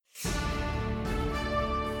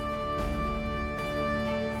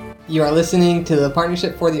You are listening to the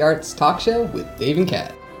Partnership for the Arts talk show with Dave and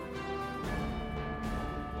Kat.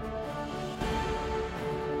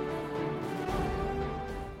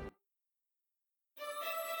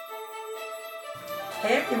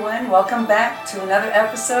 Hey everyone, welcome back to another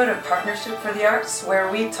episode of Partnership for the Arts, where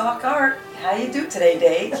we talk art. How you do today,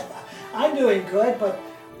 Dave? I'm doing good, but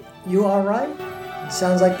you all right? It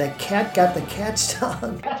sounds like the cat got the cat's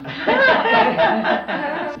tongue.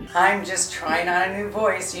 I'm just trying on a new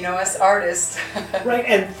voice, you know us artists. Right,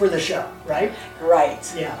 and for the show, right? Right.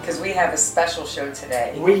 Yeah. Because we have a special show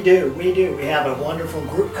today. We do. We have a wonderful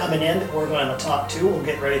group coming in that we're going to talk to. We'll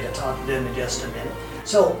get ready to talk to them in just a minute.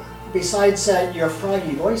 So, besides your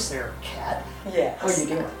froggy voice there, Kat, Yes. how are you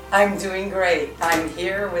doing? I'm doing great. I'm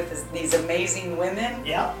here with these amazing women.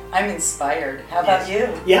 Yeah. I'm inspired. How about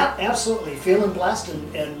you? Yeah, absolutely. Feeling blessed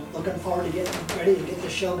and looking forward to getting ready to get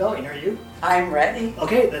this show going. Are you? I'm ready.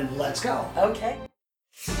 Okay, then let's go. Okay.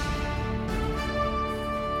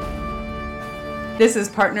 This is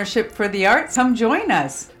Partnership for the Arts. Come join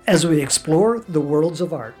us. As we explore the worlds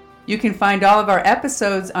of art. You can find all of our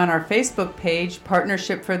episodes on our Facebook page,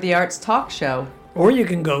 Partnership for the Arts Talk Show. Or you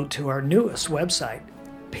can go to our newest website,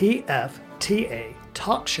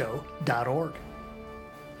 pftatalkshow.org.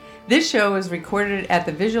 This show is recorded at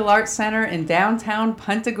the Visual Arts Center in downtown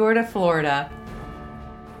Punta Gorda, Florida.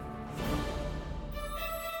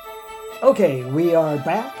 Okay, we are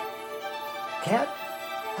back. Kat,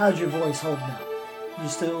 how's your voice holding up? You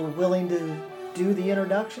still willing to do the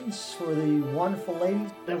introductions for the wonderful ladies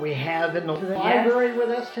that we have in the library with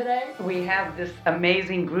us today? We have this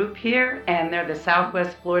amazing group here, and they're the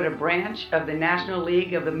Southwest Florida branch of the National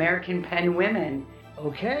League of American Pen Women.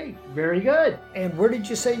 Okay, very good. And where did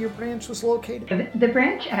you say your branch was located? The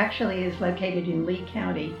branch actually is located in Lee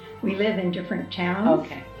County. We live in different towns.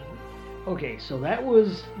 Okay. Okay, so that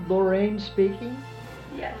was Lorraine speaking.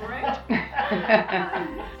 Yes.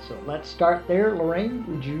 So let's start there. Lorraine,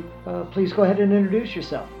 would you please go ahead and introduce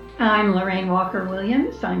yourself? I'm Lorraine Walker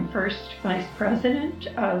Williams. I'm first vice president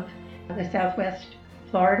of the Southwest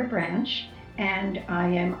Florida branch, and I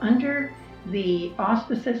am under the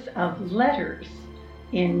auspices of Letters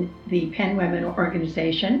in the Pen Women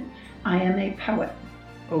organization. I am a poet.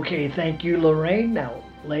 Okay, thank you, Lorraine. Now,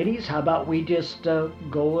 ladies, how about we just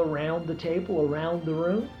go around the table, around the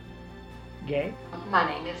room? Gay? My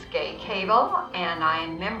name is Gay Cable, and I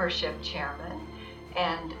am membership chairman,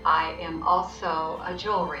 and I am also a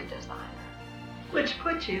jewelry designer. Which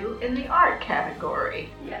puts you in the art category.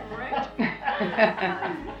 Yes. Right?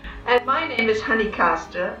 And my name is Honey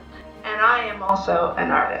Costa, and I am also an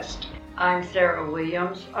artist. I'm Sarah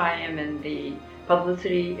Williams. I am in the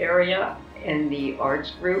publicity area in the arts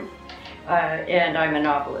group, and I'm a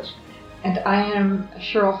novelist. And I am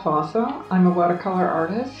Cheryl Fossa. I'm a watercolor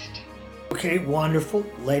artist. Okay, wonderful.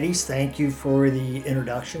 Ladies, thank you for the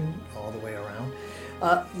introduction all the way around.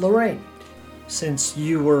 Lorraine, since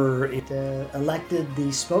you were elected the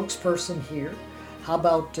spokesperson here, how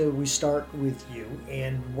about we start with you?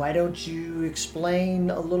 And why don't you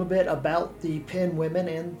explain a little bit about the Pen Women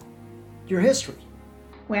and your history?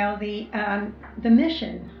 Well, the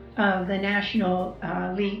mission of the National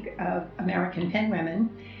League of American Pen Women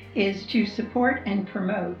is to support and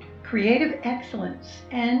promote creative excellence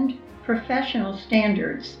and professional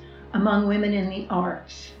standards among women in the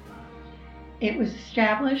arts. It was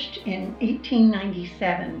established in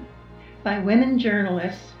 1897 by women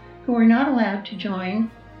journalists who were not allowed to join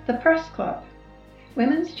the press club.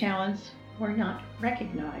 Women's talents were not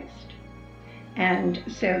recognized, and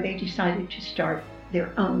so they decided to start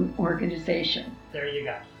their own organization. There you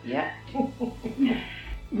go. Yeah.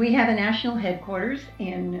 We have a national headquarters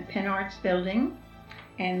in Penn Arts Building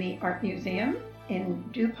and the Art Museum in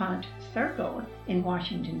DuPont Circle in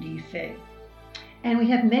Washington, D.C. And we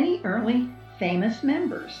have many early famous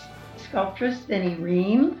members. Sculptress Benny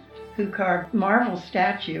Ream, who carved marble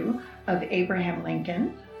statue of Abraham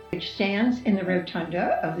Lincoln, which stands in the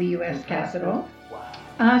rotunda of the U.S. Capitol. Wow.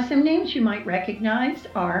 Some names you might recognize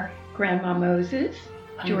are Grandma Moses,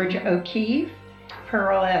 Georgia O'Keeffe,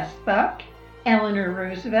 Pearl S. Buck, Eleanor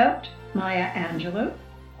Roosevelt, Maya Angelou.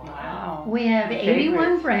 Wow. We have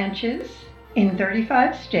 81 branches in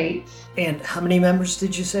 35 states. And how many members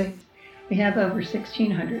did you say? We have over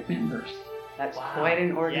 1,600 members. That's quite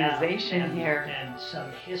an organization Yeah, here. And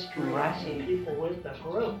some history, Right. and some people with the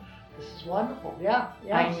group. This is wonderful. Yeah.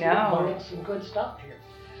 I know. Learning some good stuff here.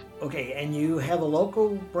 Okay, and you have a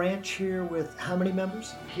local branch here with how many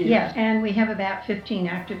members? Here. Yes, and we have about 15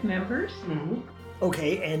 active members. Mm-hmm.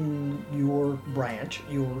 Okay, and your branch,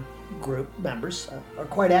 your group members are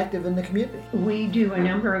quite active in the community. We do a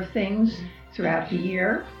number of things throughout the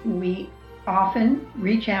year. We often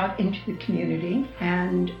reach out into the community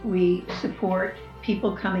and we support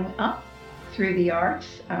people coming up through the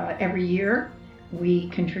arts. Every year we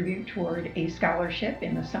contribute toward a scholarship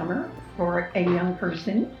in the summer for a young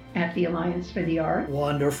person at the Alliance for the Arts.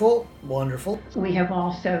 Wonderful, wonderful. We have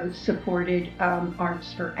also supported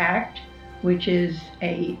Arts for ACT, which is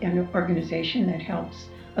an organization that helps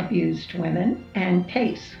abused women, and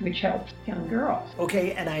PACE, which helps young girls.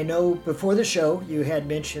 Okay, and I know before the show you had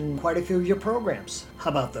mentioned quite a few of your programs.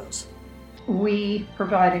 How about those? We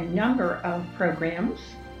provide a number of programs,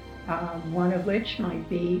 one of which might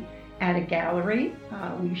be at a gallery.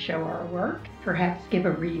 We show our work, perhaps give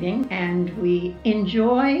a reading, and we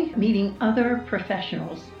enjoy meeting other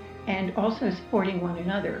professionals and also supporting one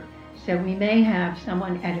another. So we may have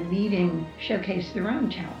someone at a meeting showcase their own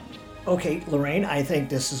talent. Okay, Lorraine, I think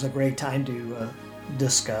this is a great time to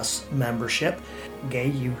discuss membership. Gay,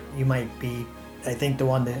 you might be, I think, the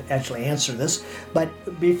one to actually answer this.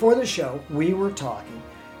 But before the show, we were talking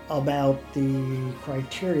about the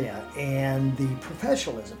criteria and the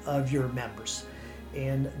professionalism of your members.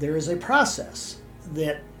 And there is a process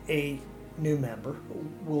that a new member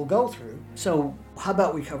will go through. So how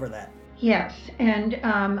about we cover that? Yes, and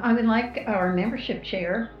I would like our membership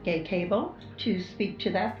chair, Gay Cable, to speak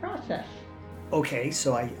to that process. Okay,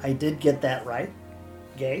 so I did get that right.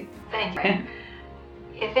 Gay? Thank you.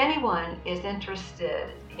 If anyone is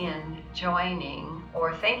interested in joining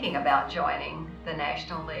or thinking about joining the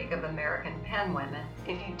National League of American Penwomen,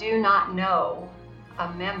 if you do not know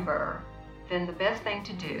a member, then the best thing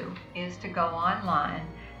to do is to go online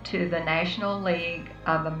to the National League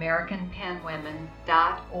of American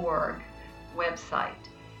Penwomen.org website,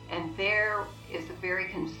 and there is a very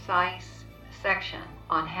concise section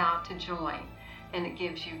on how to join, and it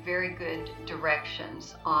gives you very good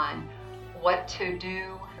directions on what to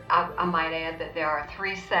do. I might add that there are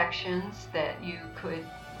 3 sections that you could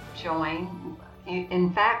join.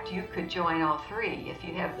 In fact, you could join all 3 if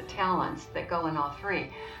you have the talents that go in all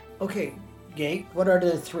 3. Okay, Gay, what are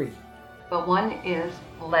the 3? But one is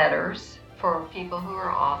letters for people who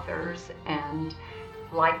are authors and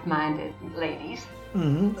like-minded ladies.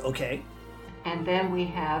 Okay. And then we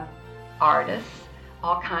have artists,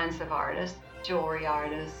 all kinds of artists, jewelry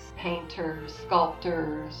artists, painters,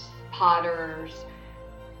 sculptors, potters,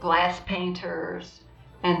 glass painters,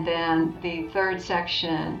 and then the 3rd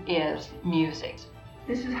section is music.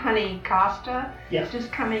 This is Honey Costa. Yes.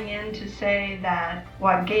 Just coming in to say that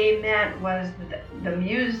what Gay meant was that the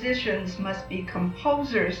musicians must be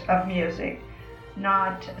composers of music,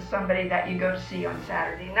 not somebody that you go to see on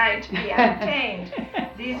Saturday night to be entertained.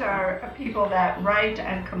 These are people that write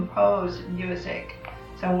and compose music.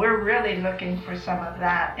 So we're really looking for some of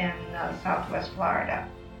that in Southwest Florida.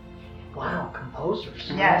 Wow, composers.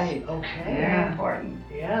 Yes. Right. Okay. Very important.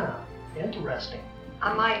 Yeah, interesting.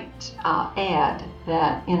 I might add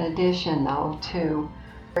that in addition, though, to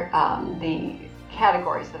the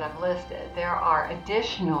categories that I've listed, there are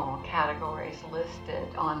additional categories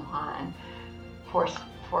listed online for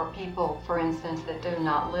people, for instance, that do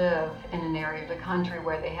not live in an area of the country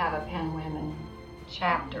where they have a Penwomen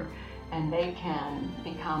chapter, and they can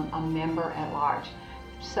become a member at large.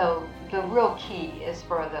 So the real key is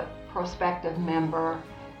for the prospective member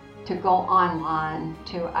to go online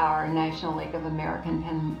to our National League of American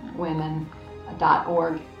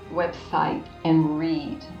Penwomen.org website and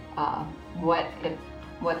read what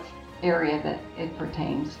area that it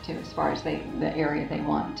pertains to as far as the area they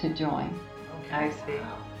want to join. I see.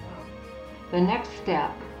 The next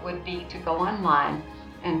step would be to go online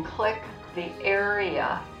and click the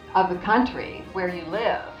area of the country where you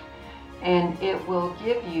live, and it will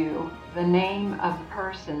give you the name of the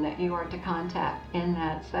person that you are to contact in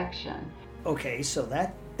that section. Okay, so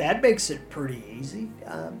that makes it pretty easy.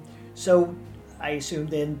 So I assume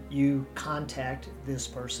then you contact this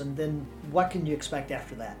person, then what can you expect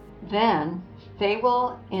after that? Then they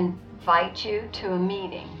will invite you to a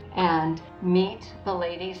meeting and meet the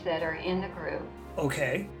ladies that are in the group.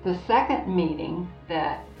 Okay. The second meeting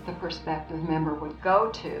that the prospective member would go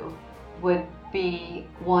to would be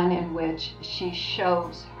one in which she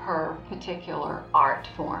shows her particular art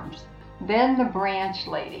forms. Then the branch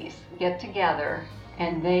ladies get together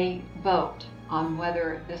and they vote on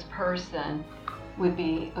whether this person would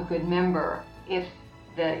be a good member. If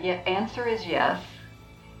the answer is yes,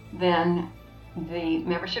 then the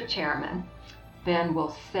membership chairman then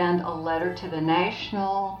will send a letter to the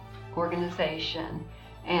national organization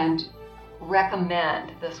and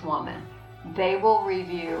recommend this woman. They will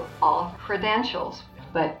review all credentials,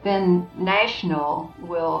 but then national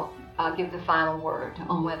will give the final word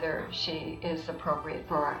on whether she is appropriate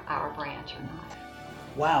for our branch or not.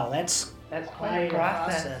 Wow, that's That's quite a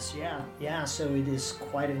process. Yeah. So it is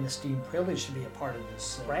quite an esteemed privilege to be a part of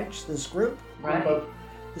this branch, this group Right. of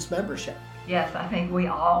this membership. Yes, I think we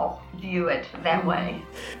all view it that way.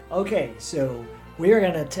 Okay, so we are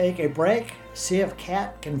going to take a break, see if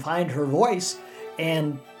Kat can find her voice,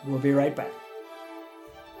 and we'll be right back.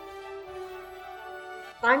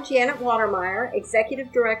 I'm Janet Watermeyer,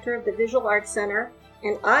 Executive Director of the Visual Arts Center,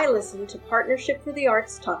 and I listen to Partnership for the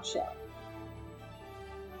Arts Talk Show.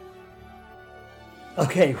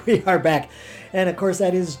 Okay, we are back. And of course,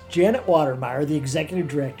 that is Janet Watermeyer, the Executive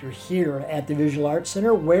Director here at the Visual Arts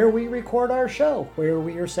Center, where we record our show, where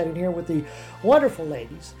we are sitting here with the wonderful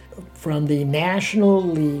ladies from the National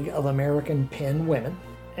League of American Pen Women.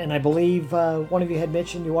 And I believe one of you had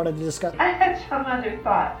mentioned you wanted to discuss. I had some other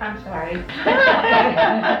thought. I'm sorry.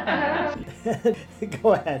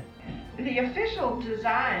 Go ahead. The official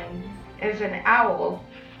design is an owl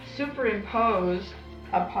superimposed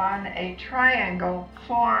upon a triangle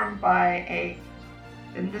formed by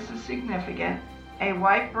and this is significant, a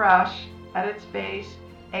white brush at its base,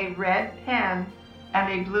 a red pen,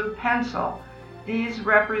 and a blue pencil. These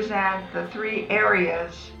represent the three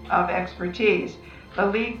areas of expertise. The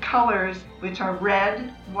league colors, which are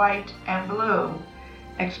red, white, and blue,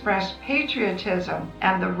 express patriotism,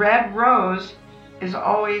 and the red rose is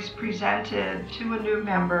always presented to a new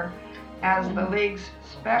member as the league's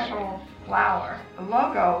special flower. The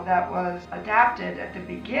logo that was adapted at the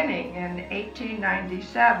beginning in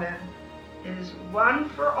 1897 is one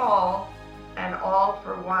for all and all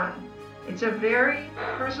for one. It's a very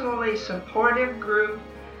personally supportive group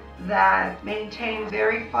that maintains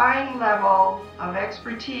very fine level of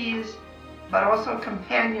expertise, but also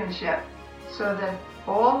companionship, so that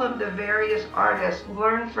all of the various artists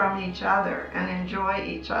learn from each other and enjoy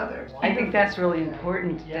each other. I think that's really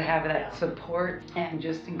important to have that support and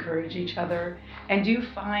just encourage each other. And do you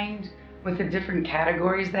find with the different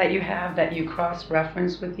categories that you have that you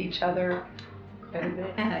cross-reference with each other quite a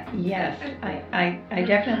bit? Yes, I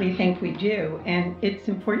definitely think we do. And it's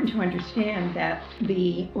important to understand that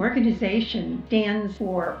the organization stands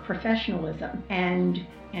for professionalism, and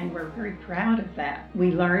we're very proud of that.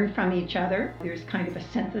 We learn from each other. There's kind of a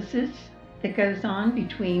synthesis that goes on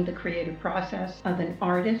between the creative process of an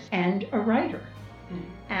artist and a writer.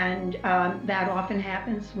 And that often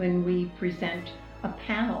happens when we present a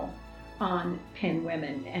panel on Pen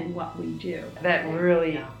Women and what we do. That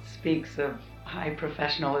really speaks of high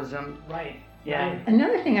professionalism. Right. Yeah.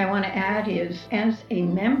 Another thing I want to add is, as a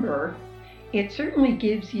member, it certainly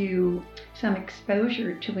gives you some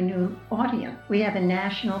exposure to a new audience. We have a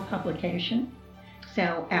national publication,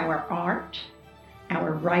 so our art,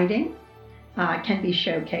 our writing can be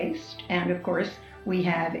showcased, and of course we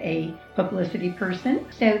have a publicity person.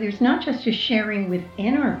 So there's not just a sharing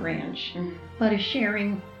within our branch, but a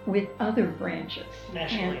sharing with other branches.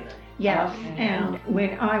 Nationally. Yes, and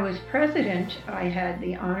when I was president, I had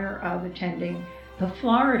the honor of attending the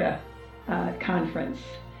Florida conference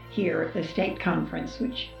here, the state conference,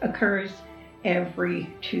 which occurs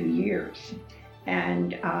every 2 years.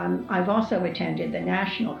 And I've also attended the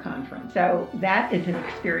national conference. So that is an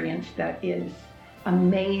experience that is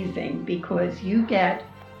amazing, because you get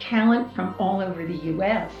talent from all over the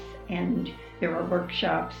U.S. and there are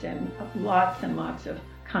workshops and lots of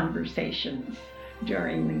conversations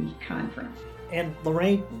during the conference. And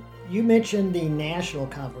Lorraine, you mentioned the national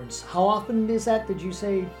conference. How often is that? Did you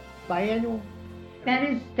say biannual? That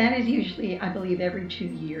is usually, I believe, every 2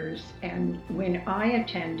 years. And when I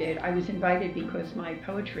attended, I was invited because my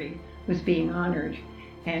poetry was being honored,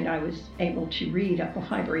 and I was able to read at the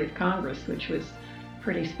Library of Congress, which was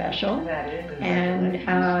pretty special. That is.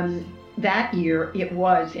 And that year it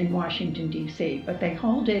was in Washington, D.C., but they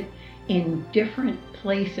hold it in different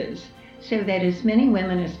places so that as many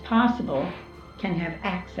women as possible can have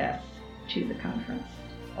access to the conference.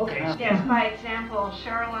 Okay. Yes, by example,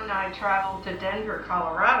 Cheryl and I traveled to Denver,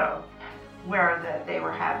 Colorado, where they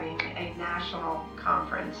were having a national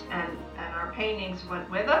conference, and our paintings went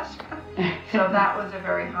with us. So that was a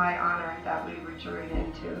very high honor that we were juried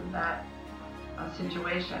into that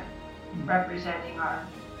situation, representing our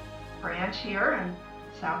branch here in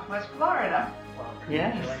Southwest Florida. Well,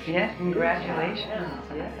 Yes, congratulations.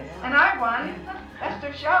 Yes. And I won Best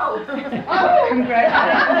of Show. Congratulations.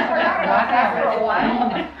 After a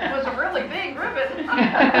while, it was a really big ribbon.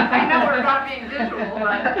 I know we're not being visual,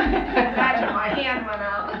 but imagine my hand went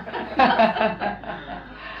out.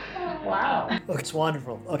 Wow. It's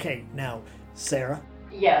wonderful. Okay, now, Sarah.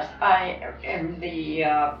 Yes, I am the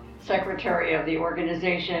secretary of the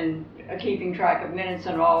organization, keeping track of minutes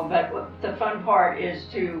and all, but the fun part is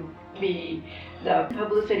to be the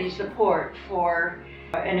publicity support for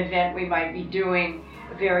an event we might be doing,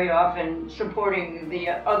 very often supporting the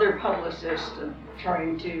other publicists and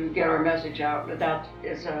trying to get our message out. That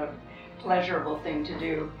is a pleasurable thing to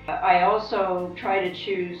do. I also try to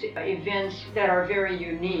choose events that are very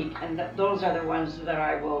unique, and those are the ones that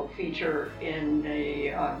I will feature in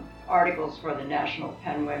the articles for the National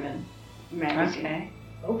Penn Women magazine.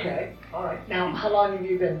 Okay, all right. Now, how long have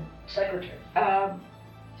you been secretary?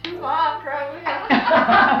 Too long, probably.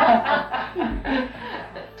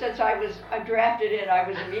 Since I was drafted in, I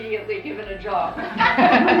was immediately given a job.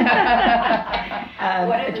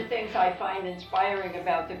 One of the things I find inspiring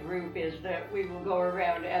about the group is that we will go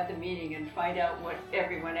around at the meeting and find out what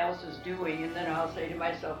everyone else is doing, and then I'll say to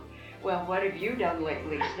myself, well, what have you done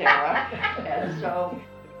lately, Sarah? And so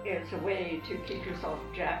it's a way to keep yourself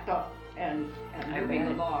jacked up and moving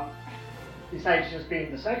along. Besides just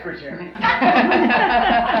being the secretary.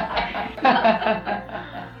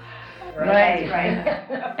 Right.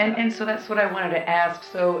 And so that's what I wanted to ask.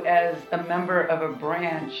 So as a member of a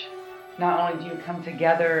branch, not only do you come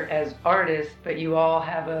together as artists, but you all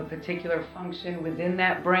have a particular function within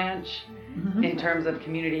that branch in terms of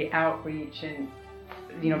community outreach and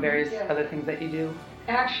various other things that you do.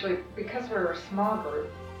 Actually, because we're a small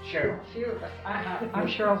group, Cheryl. a few of us. I'm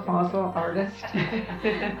Cheryl Fossil, artist.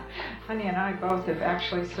 Honey and I both have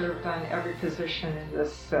actually served on every position in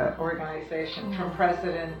this organization, from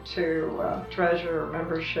president to treasurer,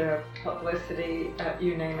 membership, publicity,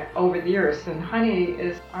 you name it, over the years. And Honey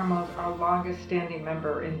is our longest standing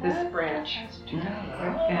member in this branch.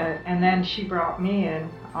 And then she brought me in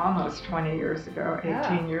almost 20 years ago,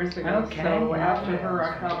 18 years ago. Okay. So after her,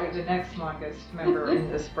 I'm probably the next longest member in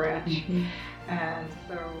this branch. And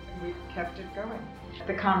so we've kept it going.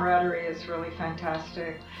 The camaraderie is really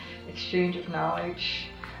fantastic, exchange of knowledge.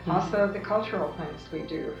 Also the cultural things we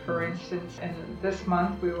do. For instance, in this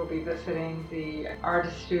month we will be visiting the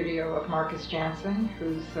artist studio of Marcus Jansen,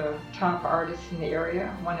 who's a top artist in the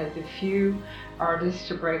area, one of the few artists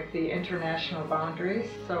to break the international boundaries.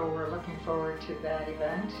 So we're looking forward to that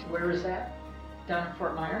event. Where is that? Down in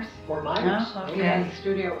Fort Myers. Fort Myers. Oh, He has a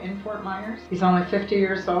studio in Fort Myers. He's only 50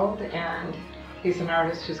 years old, and he's an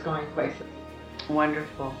artist who's going places.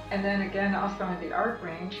 Wonderful. And then again, also in the art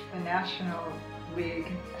range, the National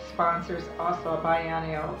League sponsors also a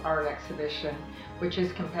biennial art exhibition, which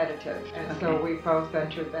is competitive. And so we both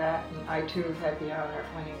entered that, and I too have had the honor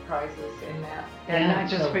of winning prizes in that. And not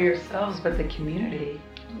just for yourselves, but the community.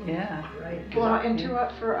 Yeah. Right. Well, and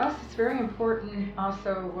for us, it's very important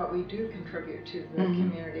also what we do contribute to the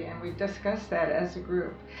community, and we discuss that as a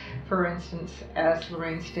group. For instance, as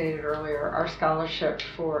Lorraine stated earlier, our scholarship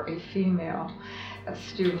for a female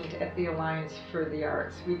student at the Alliance for the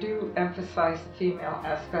Arts. We do emphasize the female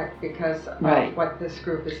aspect because of what this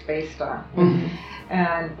group is based on.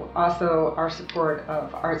 And also our support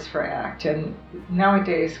of Arts for Act. And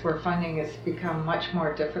nowadays, where funding has become much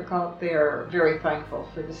more difficult, they are very thankful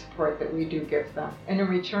for the support that we do give them. And in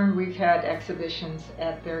return, we've had exhibitions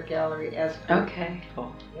at their gallery as well. Okay,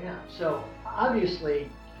 cool. Yeah, so obviously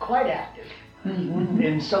quite active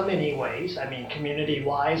in so many ways. I mean,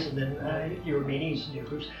 community-wise, and then your meetings and your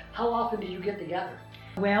groups. How often do you get together?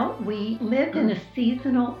 Well, we live in a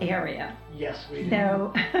seasonal area. Yes, we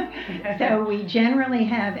do. So we generally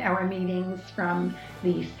have our meetings from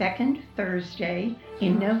the second Thursday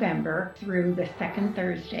in November through the second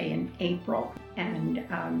Thursday in April. And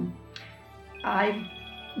I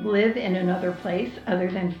live in another place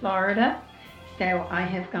other than Florida. So I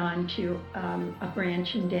have gone to a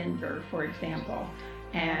branch in Denver, for example,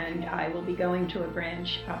 and I will be going to a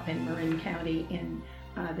branch up in Marin County in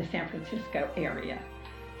the San Francisco area.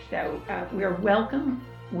 So we're welcome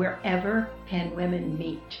wherever Penn women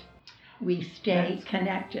meet. We stay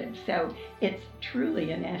connected, so it's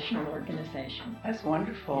truly a national organization. That's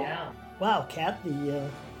wonderful. Yeah. Wow, Kat, the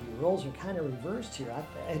roles are kind of reversed here. I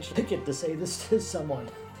actually get to say this to someone.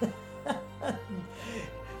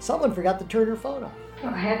 Someone forgot to turn her phone off. Oh,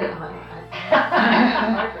 I had it on.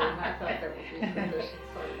 I thought that would be sufficient.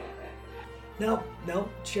 Sorry about that. No,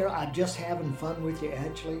 Cheryl, I'm just having fun with you,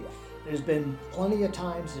 actually. There's been plenty of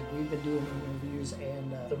times that we've been doing interviews,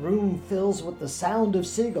 and the room fills with the sound of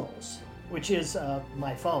seagulls, which is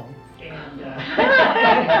my phone. And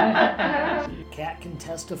Kat can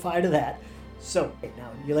testify to that. So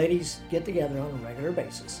now, you ladies get together on a regular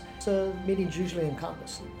basis. So meetings usually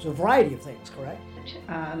encompass a variety of things, correct?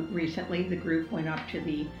 Recently, the group went up to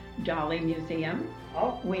the Dolly Museum.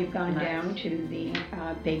 We've gone down to the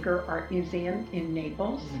Baker Art Museum in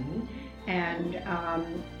Naples. And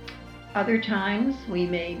other times, we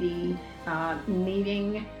may be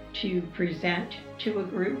meeting to present to a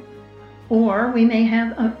group, or we may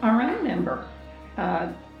have our own member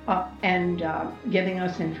and giving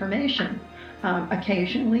us information.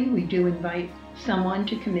 Occasionally, we do invite someone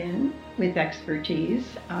to come in with expertise.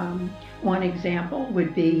 One example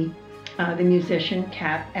would be the musician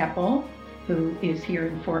Kat Eppel, who is here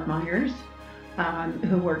in Fort Myers,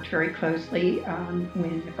 who worked very closely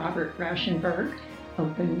when Robert Rauschenberg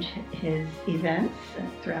opened his events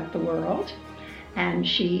throughout the world. And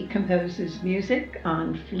she composes music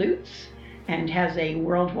on flutes and has a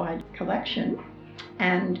worldwide collection.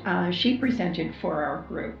 And she presented for our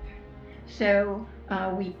group. So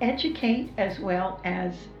we educate as well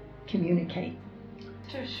as communicate.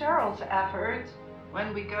 To Cheryl's efforts,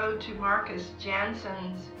 when we go to Marcus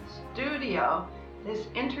Jansen's studio, this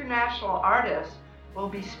international artist will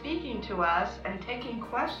be speaking to us and taking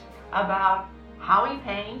questions about how he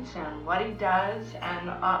paints and what he does and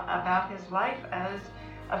about his life as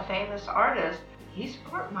a famous artist. He's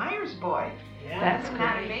Fort Myers boy. Yeah, That's Isn't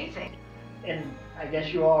that great. amazing? And I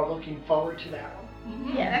guess you all are looking forward to that one.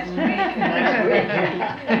 Yes.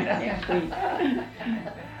 Next week.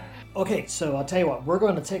 Okay, so I'll tell you what, we're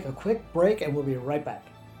going to take a quick break and we'll be right back.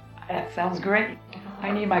 That sounds great.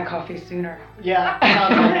 I need my coffee sooner. Yeah.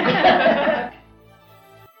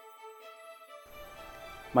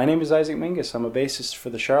 My name is Isaac Mingus. I'm a bassist for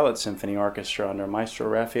the Charlotte Symphony Orchestra under Maestro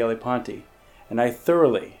Raffaele Ponti, and I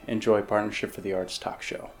thoroughly enjoy Partnership for the Arts talk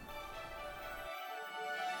show.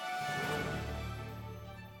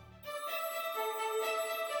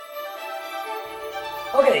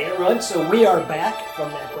 Okay, everyone, so we are back from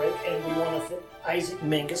that break, and we want to thank Isaac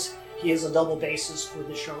Mingus. He is a double bassist for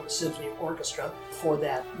the Charlotte Symphony Orchestra. For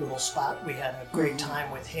that little spot, we had a great time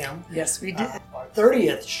with him. Yes, we did. Our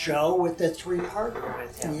 30th show with the three-parter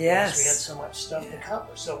with him. Yes. We had so much stuff to cover,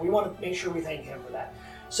 so we want to make sure we thank him for that.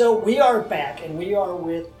 So we are back, and we are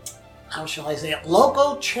with, how shall I say it,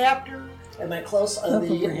 local chapter, am I close, of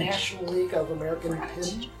the National League of American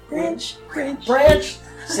Branch.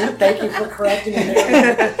 See, thank you for correcting me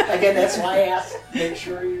there. Again, that's why I asked. Make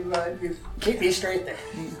sure you keep me straight there.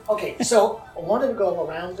 Okay, so I wanted to go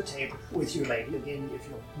around the table with you, lady. Again, if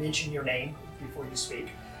you'll mention your name before you speak.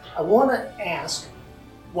 I want to ask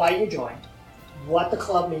why you joined, what the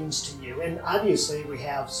club means to you, and obviously we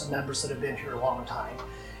have some members that have been here a long time.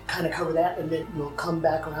 Kind of cover that, and then we'll come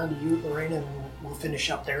back around to you, Lorraine, and we'll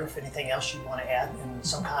finish up there if anything else you want to add and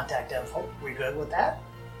some contact info. We good with that?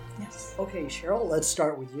 Yes. Okay, Cheryl, let's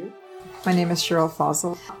start with you. My name is Cheryl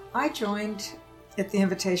Fossil. I joined at the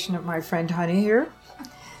invitation of my friend Honey here,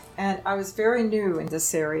 and I was very new in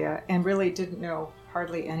this area and really didn't know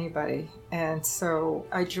hardly anybody. And so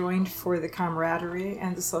I joined for the camaraderie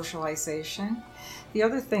and the socialization. The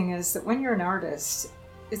other thing is that when you're an artist,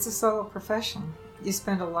 it's a solo profession. You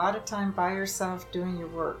spend a lot of time by yourself doing your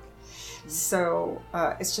work. So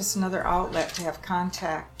it's just another outlet to have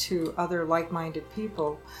contact to other like-minded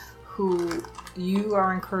people who you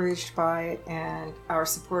are encouraged by and are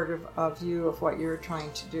supportive of you of what you're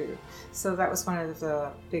trying to do. So that was one of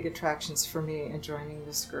the big attractions for me in joining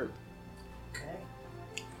this group. Okay.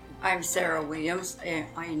 I'm Sarah Williams, I'm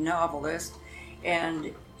a novelist,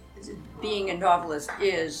 and being a novelist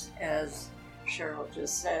is, as Cheryl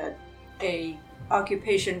just said, a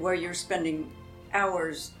occupation where you're spending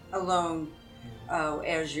hours alone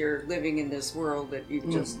as you're living in this world that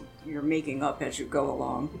you're making up as you go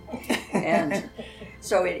along. And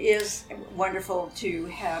so it is wonderful to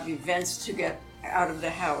have events to get out of the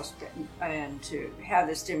house and to have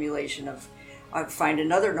the stimulation of find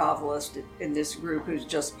another novelist in this group who's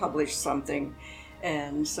just published something.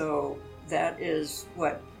 And so that is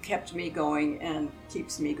what kept me going and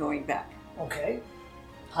keeps me going back. Okay.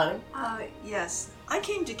 Honey? Yes. I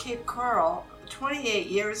came to Cape Coral 28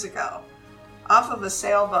 years ago off of a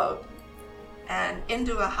sailboat and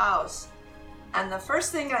into a house. And the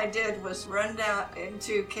first thing I did was run down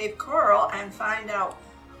into Cape Coral and find out,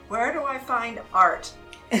 where do I find art?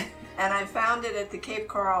 And I found it at the Cape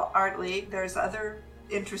Coral Art League. There's other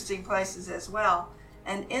interesting places as well.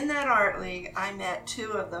 And in that art league, I met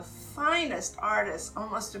two of the finest artists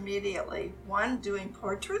almost immediately. One doing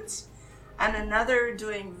portraits and another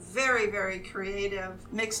doing very, very creative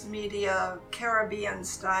mixed media Caribbean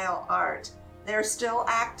style art. They're still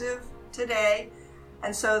active today.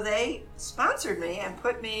 And so they sponsored me and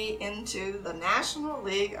put me into the National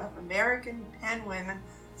League of American Penwomen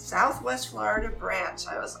Southwest Florida branch.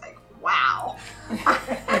 I was like, wow.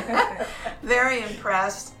 Very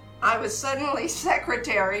impressed. I was suddenly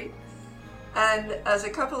secretary. And as a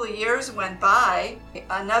couple of years went by,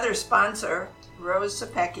 another sponsor, Rose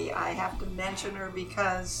Sapecki, I have to mention her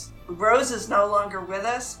because Rose is no longer with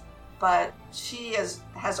us, but she has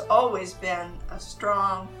always been a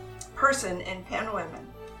strong person in Penwomen.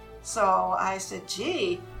 So I said,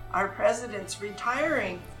 gee, our president's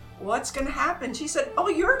retiring. What's going to happen? She said, oh,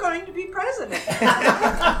 you're going to be president.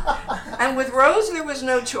 And with Rose, there was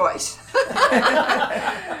no choice.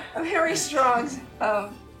 A very strong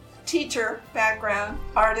teacher background,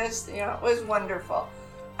 artist, it was wonderful.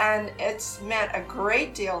 And it's meant a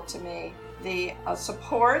great deal to me. The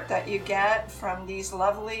support that you get from these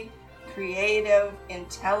lovely, creative,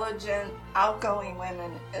 intelligent, outgoing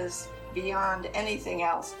women is beyond anything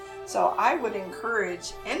else. So I would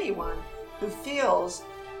encourage anyone who feels,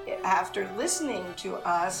 after listening to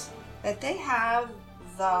us, that they have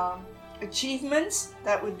the achievements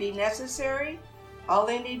that would be necessary. All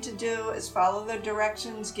they need to do is follow the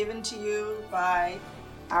directions given to you by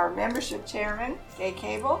our membership chairman, Gay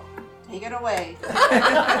Cable. Take it away.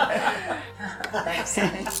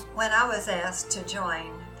 When I was asked to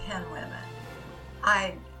join Penn Women,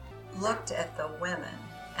 I looked at the women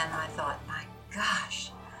and I thought, my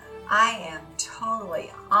gosh, I am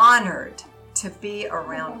totally honored to be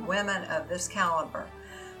around women of this caliber.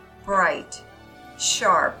 Bright,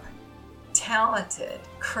 sharp, talented,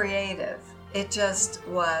 creative. It just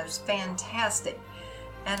was fantastic.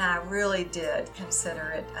 And I really did consider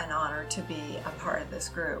it an honor to be a part of this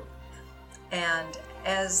group. And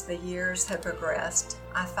as the years have progressed,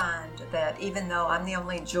 I find that even though I'm the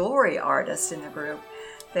only jewelry artist in the group,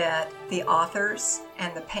 that the authors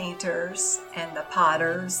and the painters and the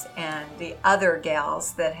potters and the other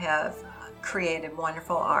gals that have created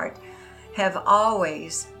wonderful art have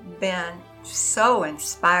always been so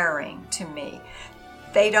inspiring to me.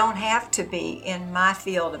 They don't have to be in my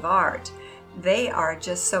field of art. They are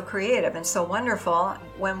just so creative and so wonderful.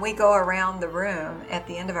 When we go around the room at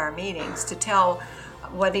the end of our meetings to tell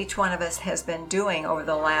what each one of us has been doing over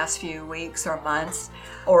the last few weeks or months,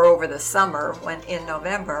 or over the summer when in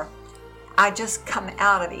November, I just come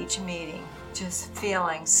out of each meeting just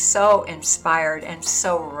feeling so inspired and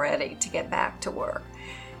so ready to get back to work.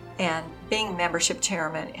 And being membership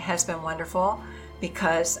chairman has been wonderful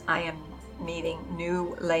because I am meeting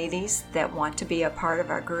new ladies that want to be a part of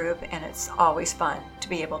our group, and it's always fun to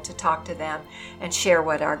be able to talk to them and share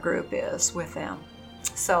what our group is with them.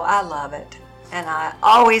 So I love it, and I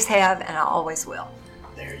always have and I always will.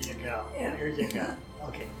 There you go. There you go.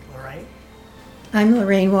 Okay, Lorraine? I'm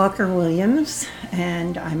Lorraine Walker Williams,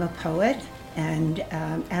 and I'm a poet. And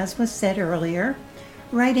as was said earlier,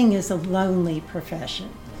 writing is a lonely profession.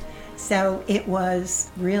 So it was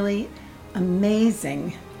really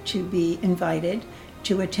amazing to be invited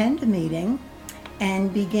to attend a meeting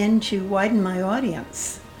and begin to widen my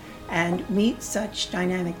audience and meet such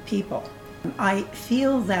dynamic people. I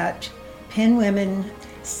feel that Penn Women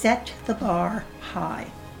set the bar high.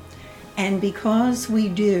 And because we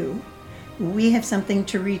do, we have something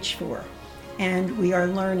to reach for, and we are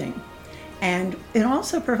learning. And it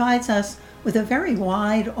also provides us with a very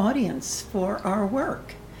wide audience for our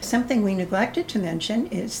work. Something we neglected to mention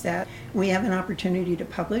is that we have an opportunity to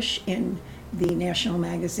publish in the national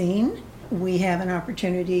magazine. We have an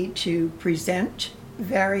opportunity to present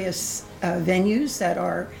various venues that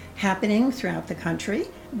are happening throughout the country.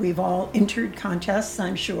 We've all entered contests,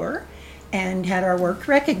 I'm sure, and had our work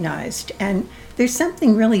recognized. And there's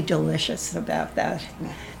something really delicious about that.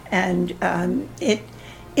 And it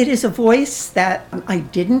is a voice that I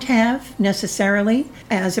didn't have necessarily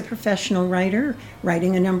as a professional writer,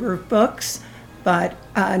 writing a number of books. But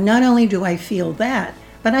not only do I feel that,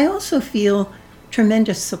 but I also feel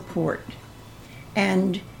tremendous support.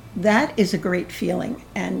 And that is a great feeling.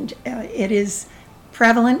 And it is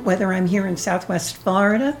prevalent whether I'm here in Southwest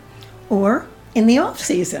Florida or in the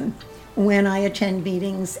off-season when I attend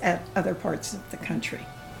meetings at other parts of the country.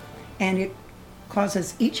 And it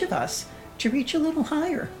causes each of us to reach a little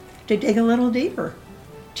higher, to dig a little deeper,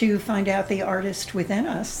 to find out the artist within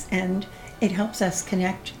us, and it helps us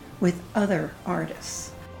connect with other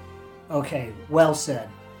artists. Okay, well said.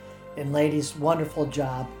 And ladies, wonderful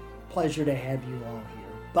job. Pleasure to have you all here.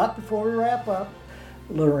 But before we wrap up,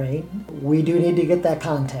 Lorraine, we do need to get that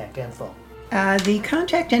contact info. The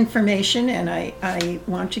contact information, and I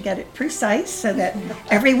want to get it precise so that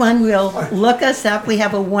everyone will look us up. We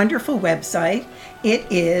have a wonderful website. It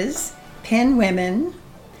is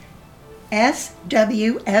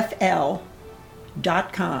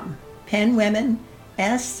PennWomenSWFL.com.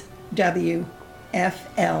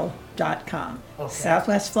 PennWomenSWFL.com. Okay.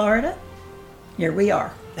 Southwest Florida, here we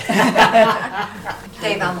are.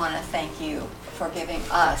 Dave, I want to thank you for giving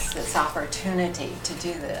us this opportunity to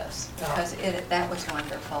do this, because that was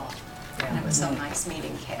wonderful. Yeah. And it was so nice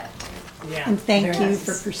meeting Kat. Yeah. And thank you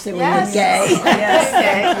for pursuing yes. the gay. Yes,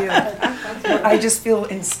 thank you. I just feel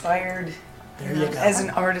inspired There you go. As an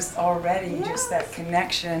artist already, just that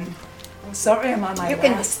connection. I'm sorry I'm on my You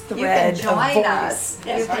can- last you thread can join of us. voice.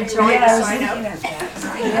 Yes, Yeah, you can join I us. was Sign up. looking at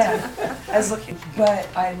that. Yeah, I was looking. But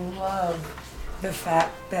I love the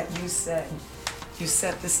fact that you said you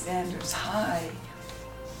set the standards high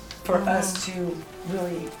for us to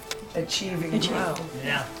really achieve and grow.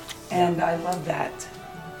 Yeah. And I love that.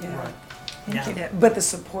 Yeah. Right. Thank Yeah. you. But the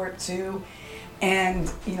support too.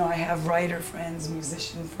 And, you know, I have writer friends,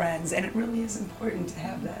 musician friends, and it really is important to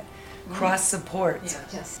have that cross support.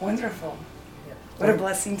 Yes. Wonderful. What a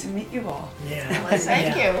blessing to meet you all. Yeah.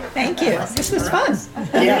 Thank Yeah. you. Thank you. This was fun.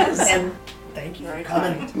 Yeah, and thank you for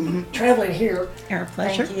coming, traveling here. Our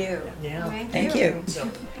pleasure. Thank you. Yeah. Thank you. So,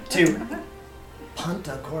 to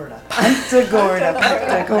Punta Gorda. Punta Gorda,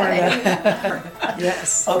 Punta Gorda.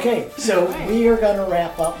 Yes. Okay, so we are going to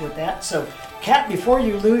wrap up with that. So, Kat, before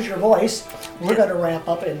you lose your voice, we're going to wrap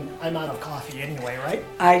up, and I'm out of coffee anyway, right?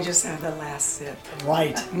 I just have the last sip.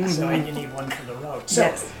 Right. So, and you need one for the road. So,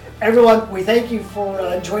 Yes. everyone, we thank you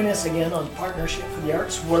for joining us again on Partnership for the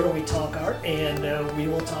Arts, where we talk art, and we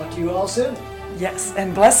will talk to you all soon. Yes,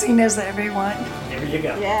 and blessing is everyone. There you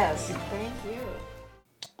go. Yes. Thank you.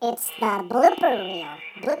 It's the blooper reel.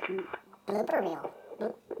 Blooper reel.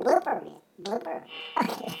 Blooper reel. Blooper.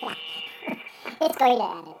 Okay. It's going to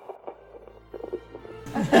edit.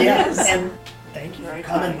 Yes, and thank you for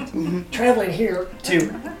coming, traveling here to,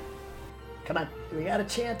 come on, we got to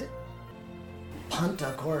chant it.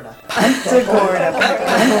 Punta Gorda. Punta Gorda,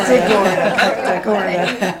 Punta Gorda, Punta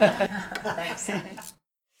Gorda.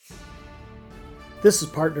 This is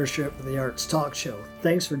Partnership for the Arts Talk Show.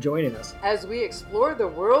 Thanks for joining us. As we explore the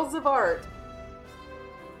worlds of art.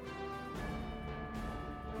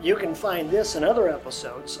 You can find this and other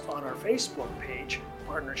episodes on our Facebook page,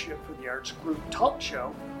 Partnership for the Arts Group Talk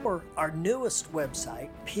Show, or our newest website,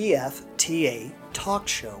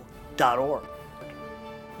 pftatalkshow.org.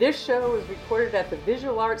 This show was recorded at the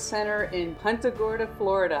Visual Arts Center in Punta Gorda,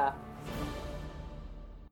 Florida.